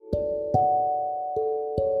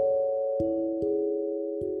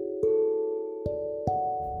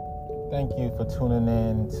Thank you for tuning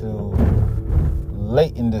in to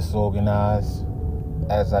Late and Disorganized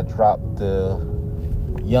as I drop the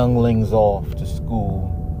younglings off to school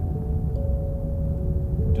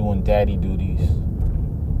doing daddy duties.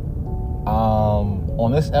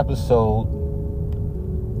 On this episode,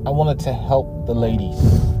 I wanted to help the ladies.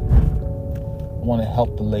 I want to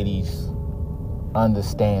help the ladies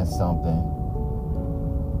understand something.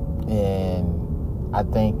 And I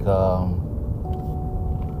think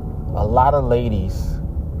a lot of ladies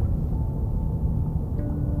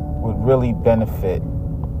would really benefit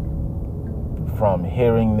from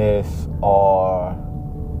hearing this or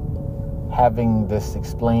having this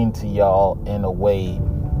explained to y'all in a way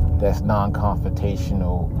that's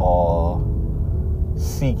non-confrontational or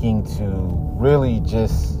seeking to really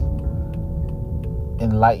just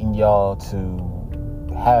enlighten y'all to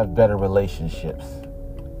have better relationships.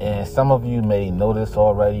 And some of you may know this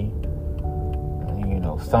already. You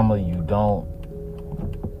know, some of you don't.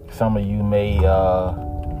 Some of you may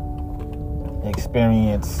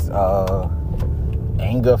experience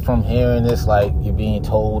anger from hearing this, like you're being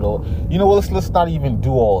told, or you know what? Let's not even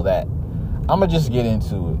do all that. I'm gonna just get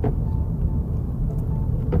into it.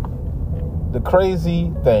 The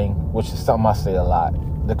crazy thing, which is something I say a lot,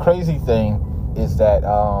 the crazy thing is that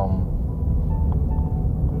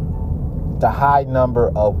the high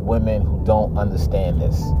number of women who don't understand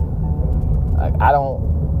this. Like, I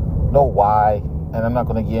don't know why, and I'm not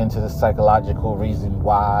going to get into the psychological reason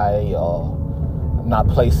why, or I'm not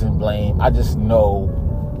placing blame. I just know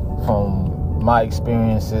from my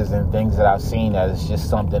experiences and things that I've seen that it's just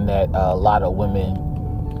something that a lot of women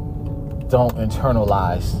don't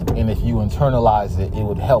internalize. And if you internalize it, it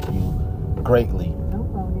would help you greatly. No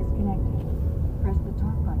phone is connected. Press the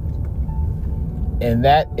talk button. And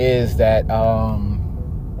that is that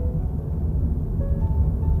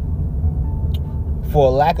for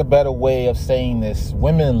lack of a better way of saying this,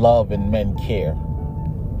 women love and men care.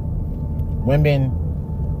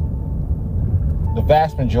 The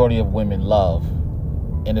vast majority of women love,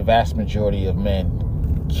 and the vast majority of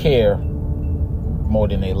men care more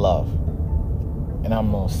than they love. And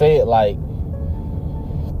I'm going to say it like,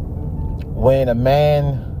 when a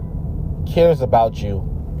man cares about you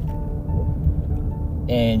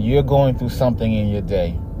and you're going through something in your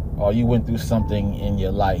day, or you went through something in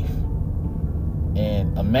your life,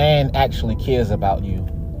 and a man actually cares about you,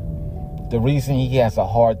 the reason he has a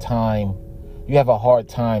hard time, you have a hard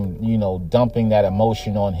time, dumping that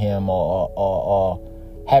emotion on him or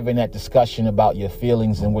having that discussion about your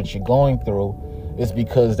feelings and what you're going through, is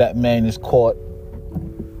because that man is caught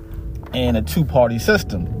in a two-party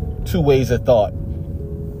system, two ways of thought.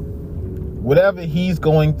 Whatever he's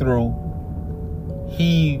going through,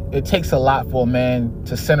 it takes a lot for a man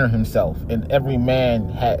to center himself, and every man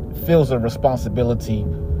feels a responsibility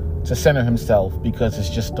to center himself, because it's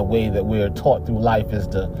just the way that we're taught through life, is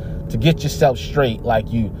to get yourself straight. Like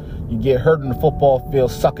you get hurt in the football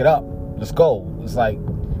field, suck it up, let's go. It's like,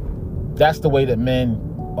 that's the way that men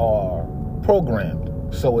are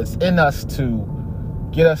programmed. So it's in us to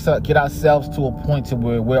get ourselves to a point to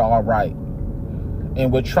where we're all right,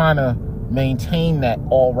 and we're trying to maintain that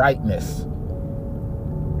all rightness.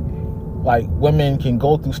 Like, women can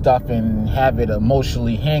go through stuff and have it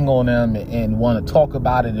emotionally hang on them and want to talk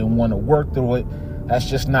about it and want to work through it. That's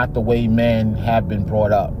just not the way men have been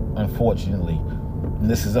brought up, unfortunately. And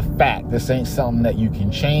this is a fact. This ain't something that you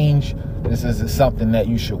can change. This isn't something that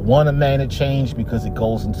you should want a man to change, because it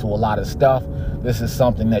goes into a lot of stuff. This is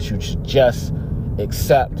something that you should just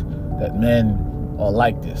accept, that men are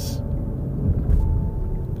like this.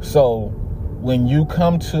 So when you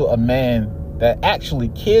come to a man that actually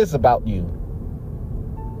cares about you,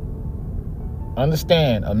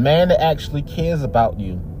 understand, a man that actually cares about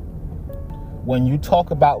you, when you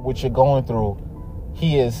talk about what you're going through,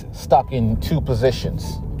 he is stuck in two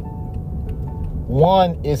positions.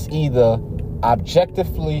 One is either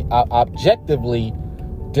objectively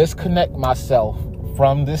disconnect myself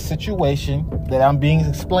from this situation that I'm being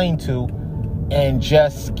explained to, and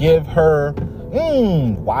just give her,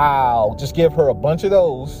 just give her a bunch of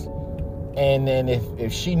those. And then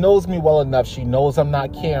if she knows me well enough, she knows I'm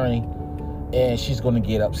not caring, and she's going to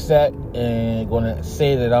get upset and going to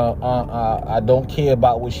say that I don't care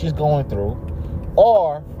about what she's going through.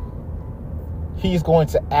 Or he's going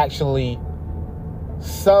to actually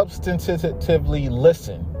substantively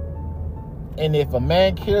listen. And if a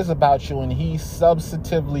man cares about you and he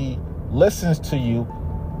substantively listens to you,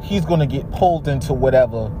 he's going to get pulled into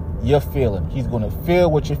whatever you're feeling. He's going to feel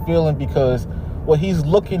what you're feeling, because what he's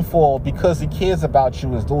looking for, because he cares about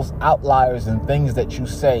you, is those outliers and things that you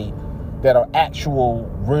say that are actual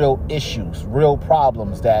real issues, real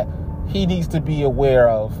problems that he needs to be aware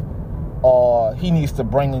of, or he needs to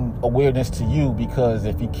bring awareness to you, because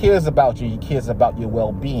if he cares about you, he cares about your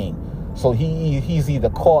well-being. So he's either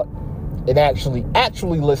caught in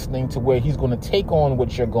actually listening to where he's going to take on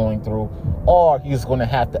what you're going through, or he's going to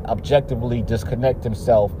have to objectively disconnect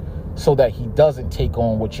himself so that he doesn't take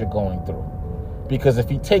on what you're going through. Because if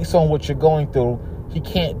he takes on what you're going through, he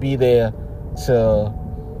can't be there for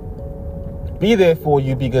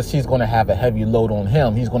you, because he's going to have a heavy load on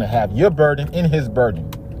him. He's going to have your burden and his burden.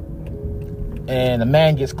 And a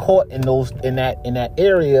man gets caught in that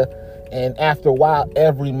area, and after a while,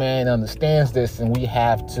 every man understands this, and we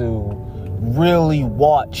have to really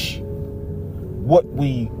watch what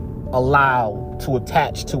we allow to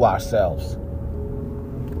attach to ourselves.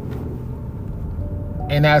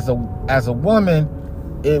 And as a woman,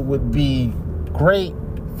 it would be great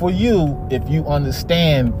for you if you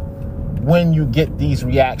understand when you get these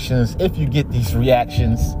reactions,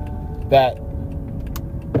 that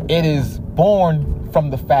it is born from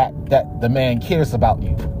the fact that the man cares about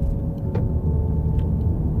you.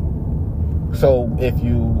 So if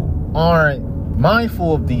you aren't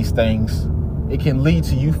mindful of these things, it can lead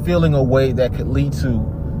to you feeling a way that could lead to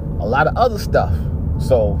a lot of other stuff.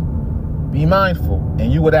 So be mindful.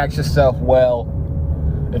 And you would ask yourself, well,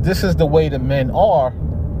 if this is the way the men are,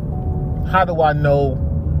 how do I know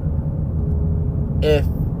if,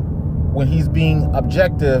 when he's being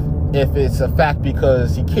objective, if it's a fact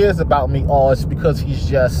because he cares about me, or it's because he's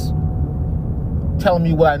just telling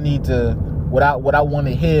me what I need to, what I want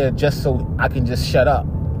to hear, just so I can just shut up.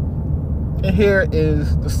 And here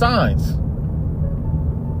is the signs.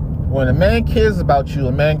 When a man cares about you,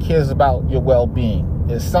 a man cares about your well-being.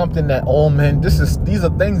 It's something that all men, these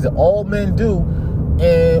are things that all men do,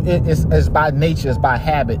 and it's by nature, it's by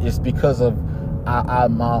habit. It's because of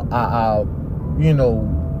our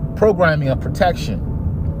programming of protection.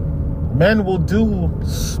 Men will do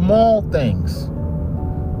small things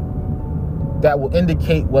that will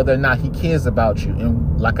indicate whether or not he cares about you.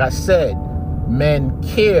 And like I said, men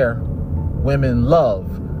care, women love.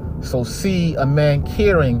 So see a man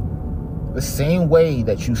caring the same way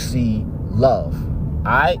that you see love.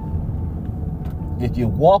 All right? If you're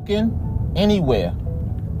walking anywhere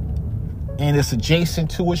and it's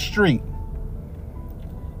adjacent to a street,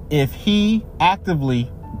 if he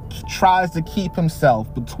actively tries to keep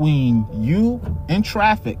himself between you and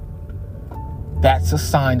traffic, that's a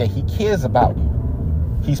sign that he cares about you.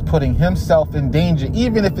 He's putting himself in danger,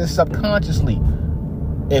 even if it's subconsciously.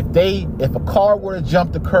 If a car were to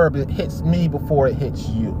jump the curb, it hits me before it hits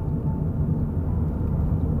you.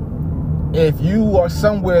 If you are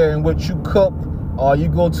somewhere in which you cook, or you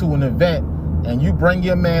go to an event and you bring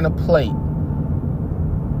your man a plate,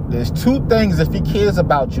 there's two things, if he cares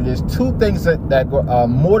about you, there's two things that are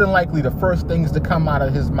more than likely the first things to come out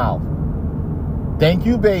of his mouth. Thank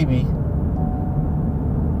you, baby.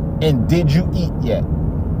 And did you eat yet?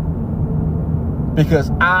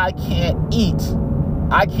 Because I can't eat.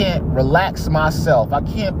 I can't relax myself. I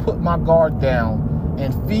can't put my guard down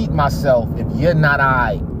and feed myself if you're not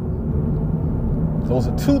alright. Those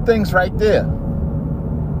are two things right there.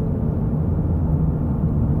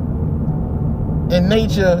 In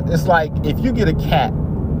nature, it's like if you get a cat,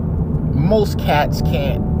 most cats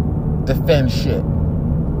can't defend shit.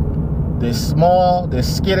 They're small, they're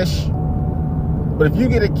skittish. But if you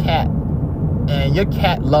get a cat and your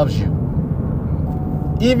cat loves you,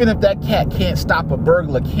 even if that cat can't stop a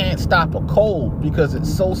burglar, can't stop a cold because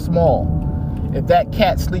it's so small, if that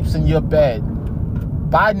cat sleeps in your bed,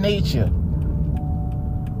 by nature,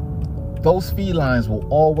 those felines will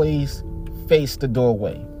always face the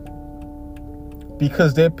doorway,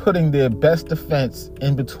 because they're putting their best defense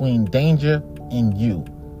in between danger and you.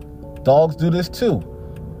 Dogs do this too.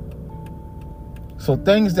 So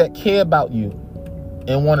things that care about you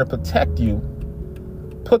and want to protect you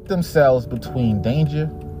put themselves between danger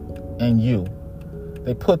and you.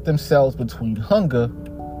 They put themselves between hunger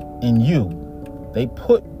and you. They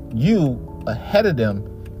put you ahead of them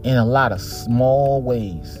in a lot of small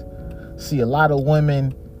ways. See, a lot of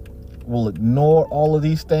women will ignore all of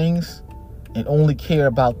these things and only care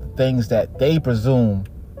about the things that they presume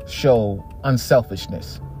show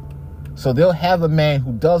unselfishness. So they'll have a man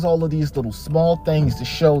who does all of these little small things to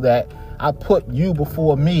show that I put you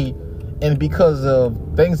before me, and because of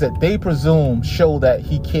things that they presume show that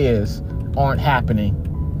he cares aren't happening,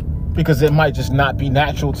 because it might just not be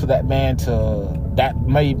natural to that man, that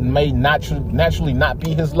may naturally not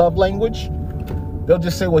be his love language. They'll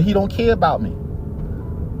just say, well, he don't care about me.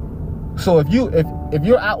 So if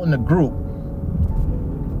you're out in a group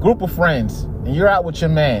of friends and you're out with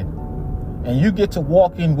your man and you get to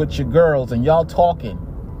walk in with your girls and y'all talking,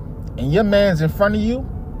 and your man's in front of you,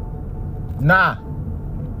 nah.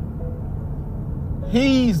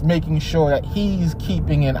 He's making sure that he's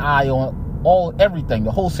keeping an eye on everything,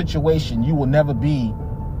 the whole situation. You will never be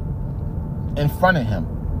in front of him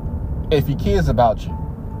if he cares about you.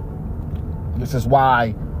 This is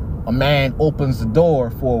why a man opens the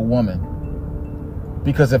door for a woman.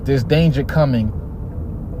 Because if there's danger coming,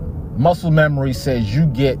 muscle memory says you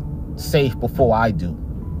get safe before I do.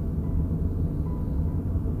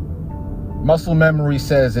 Muscle memory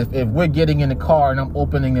says if we're getting in the car and I'm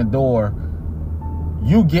opening the door,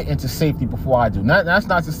 you get into safety before I do. That's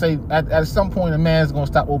not to say at some point a man's going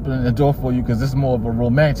to stop opening the door for you because this is more of a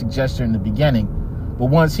romantic gesture in the beginning. But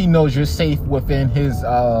once he knows you're safe within his,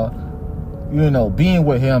 being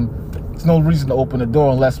with him, there's no reason to open the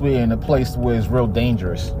door unless we're in a place where it's real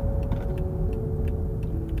dangerous.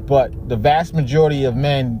 But the vast majority of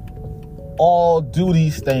men all do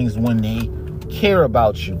these things when they care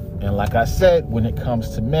about you. And like I said, when it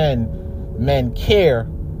comes to men care,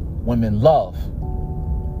 women love.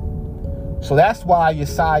 So that's why your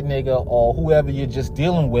side nigga or whoever you're just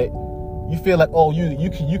dealing with, you feel like, oh,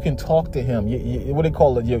 you can talk to him. What do they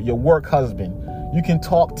call it? Your work husband. You can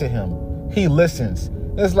talk to him. He listens.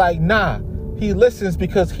 It's like, nah, he listens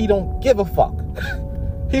because he don't give a fuck.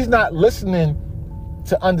 He's not listening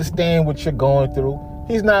to understand what you're going through.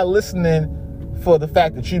 He's not listening for the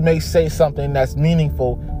fact that you may say something that's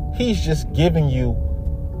meaningful. He's just giving you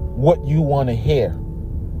what you want to hear.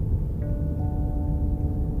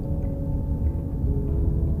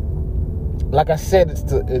 Like I said,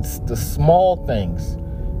 it's the small things.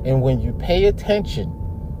 And when you pay attention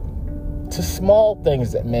to small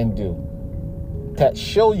things that men do that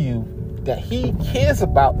show you that he cares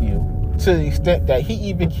about you to the extent that he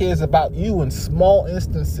even cares about you in small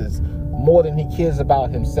instances more than he cares about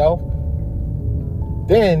himself,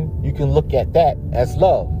 then you can look at that as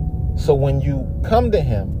love. So when you come to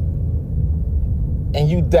him and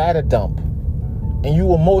you data dump and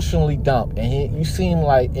you emotionally dump and you seem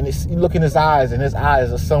like, and you look in his eyes and his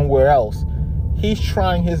eyes are somewhere else, he's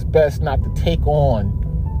trying his best not to take on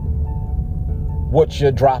what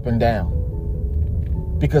you're dropping down.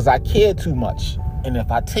 Because I care too much. And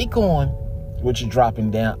if I take on what you're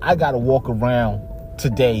dropping down, I got to walk around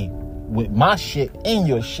today with my shit and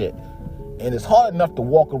your shit. And it's hard enough to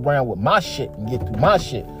walk around with my shit and get through my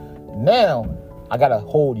shit. Now, I got to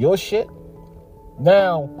hold your shit.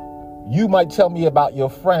 Now, you might tell me about your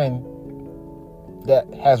friend that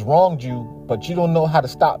has wronged you, but you don't know how to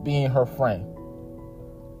stop being her friend.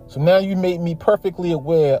 So now you made me perfectly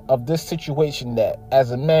aware of this situation that,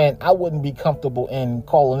 as a man, I wouldn't be comfortable in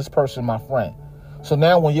calling this person my friend. So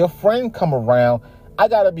now when your friend come around, I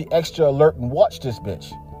got to be extra alert and watch this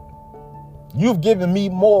bitch. You've given me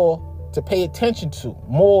more to pay attention to,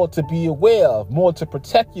 more to be aware of, more to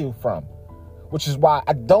protect you from, which is why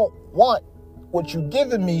I don't want what you're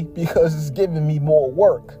giving me because it's giving me more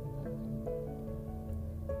work.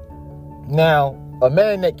 Now, a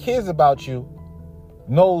man that cares about you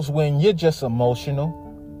knows when you're just emotional,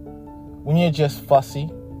 when you're just fussy,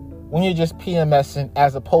 when you're just PMSing,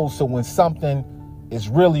 as opposed to when something is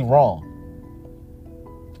really wrong.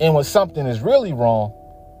 And when something is really wrong,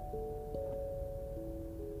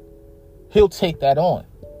 he'll take that on.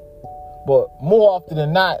 But more often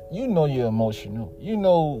than not, you know you're emotional. You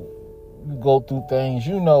know you go through things.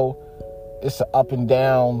 You know it's an up and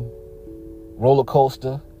down roller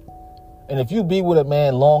coaster. And if you be with a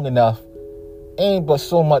man long enough, ain't but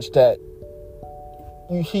so much that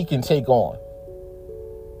he can take on.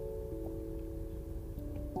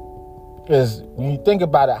 Because when you think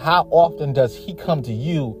about it, how often does he come to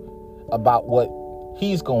you about what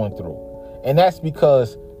he's going through? And that's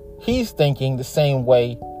because he's thinking the same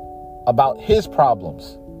way about his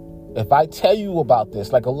problems. If I tell you about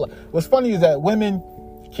this, what's funny is that women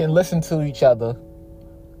can listen to each other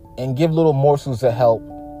and give little morsels of help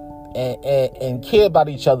and care about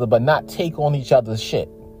each other, but not take on each other's shit.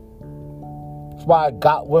 That's why I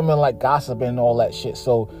got women like gossiping and all that shit.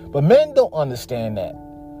 But men don't understand that.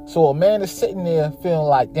 So a man is sitting there feeling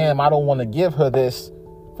like, damn, I don't want to give her this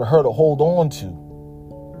for her to hold on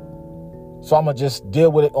to. So I'm going to just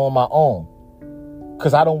deal with it on my own.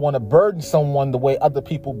 Because I don't want to burden someone the way other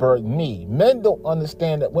people burden me. Men don't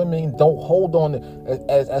understand that women don't hold on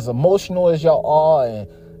as emotional as y'all are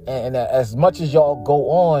and as much as y'all go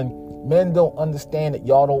on. Men don't understand that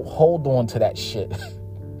y'all don't hold on to that shit.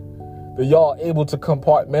 That y'all are able to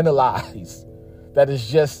compartmentalize. That is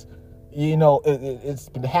just, it's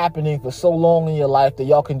been happening for so long in your life that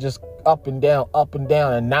y'all can just up and down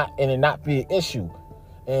and it not be an issue.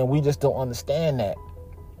 And we just don't understand that.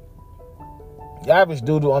 The average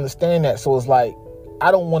dude will understand that. So it's like,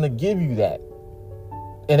 I don't want to give you that.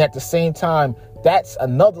 And at the same time, that's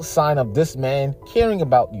another sign of this man caring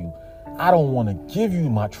about you. I don't want to give you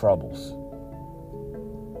my troubles.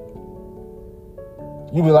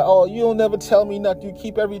 You be like, oh, you don't never tell me nothing. You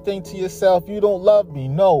keep everything to yourself. You don't love me.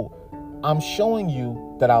 No, I'm showing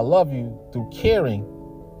you that I love you through caring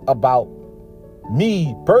about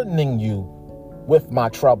me burdening you with my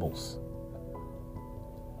troubles.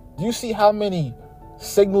 Do you see how many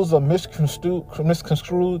signals are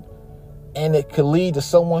misconstrued, and it could lead to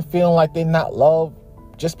someone feeling like they're not loved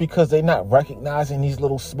just because they're not recognizing these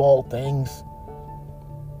little small things?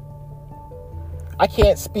 I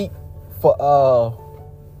can't speak for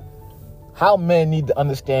how men need to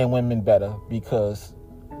understand women better because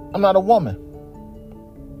I'm not a woman.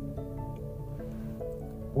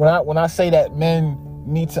 When I say that men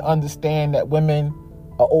need to understand that women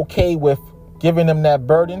are okay with giving them that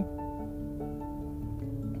burden,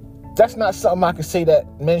 that's not something I can say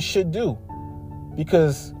that men should do.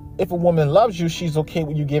 Because if a woman loves you, she's okay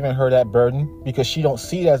with you giving her that burden because she don't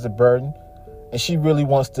see it as a burden and she really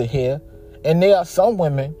wants to hear. And there are some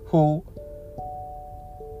women who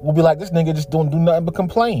will be like, this nigga just don't do nothing but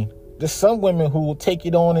complain. There's some women who will take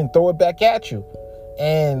it on and throw it back at you.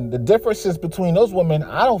 And the differences between those women,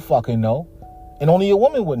 I don't fucking know. And only a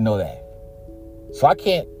woman would know that. So I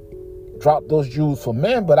can't drop those jewels for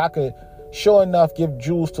men, but I could sure enough give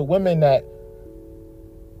jewels to women that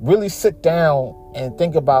really sit down and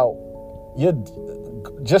think about your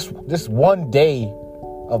just this one day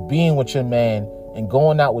of being with your man and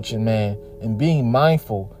going out with your man and being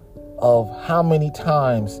mindful of how many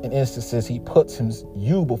times and instances he puts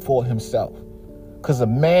you before himself. Because a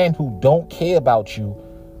man who don't care about you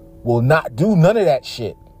will not do none of that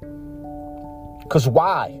shit. Because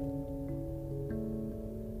why?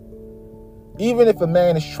 Even if a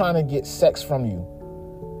man is trying to get sex from you,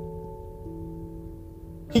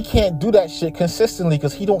 he can't do that shit consistently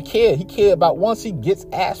because he don't care. He care about once he gets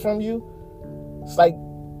ass from you, it's like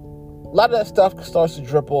a lot of that stuff starts to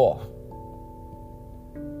drip off.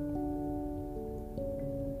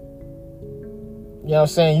 You know what I'm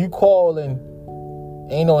saying? You call and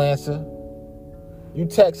ain't no answer. You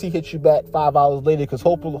text, he hits you back 5 hours later because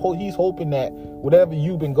he's hoping that whatever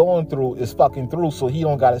you've been going through is fucking through so he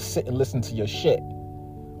don't got to sit and listen to your shit.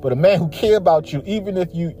 But a man who care about you, even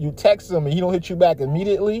if you text him and he don't hit you back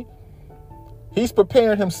immediately, he's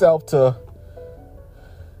preparing himself to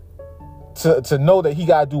know that he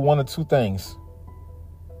got to do one or two things.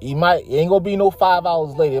 It ain't gonna be no 5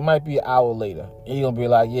 hours later. It might be an hour later. And he gonna be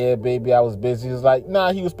like, yeah, baby, I was busy. It's like,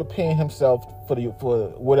 nah, he was preparing himself for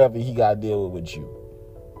whatever he got to deal with you.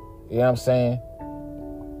 You know what I'm saying?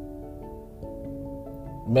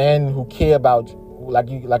 Men who care about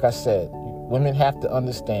you, like I said, women have to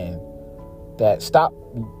understand that stop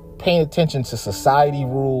paying attention to society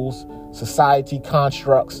rules, society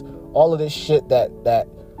constructs, all of this shit that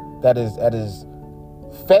is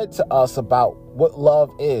fed to us about what love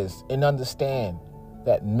is, and understand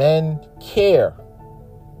that men care,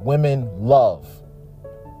 women love.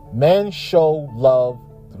 Men show love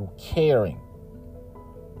through caring.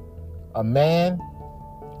 A man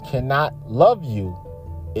cannot love you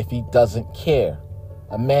if he doesn't care.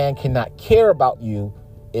 A man cannot care about you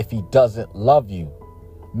if he doesn't love you.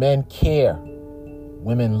 Men care,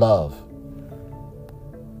 women love.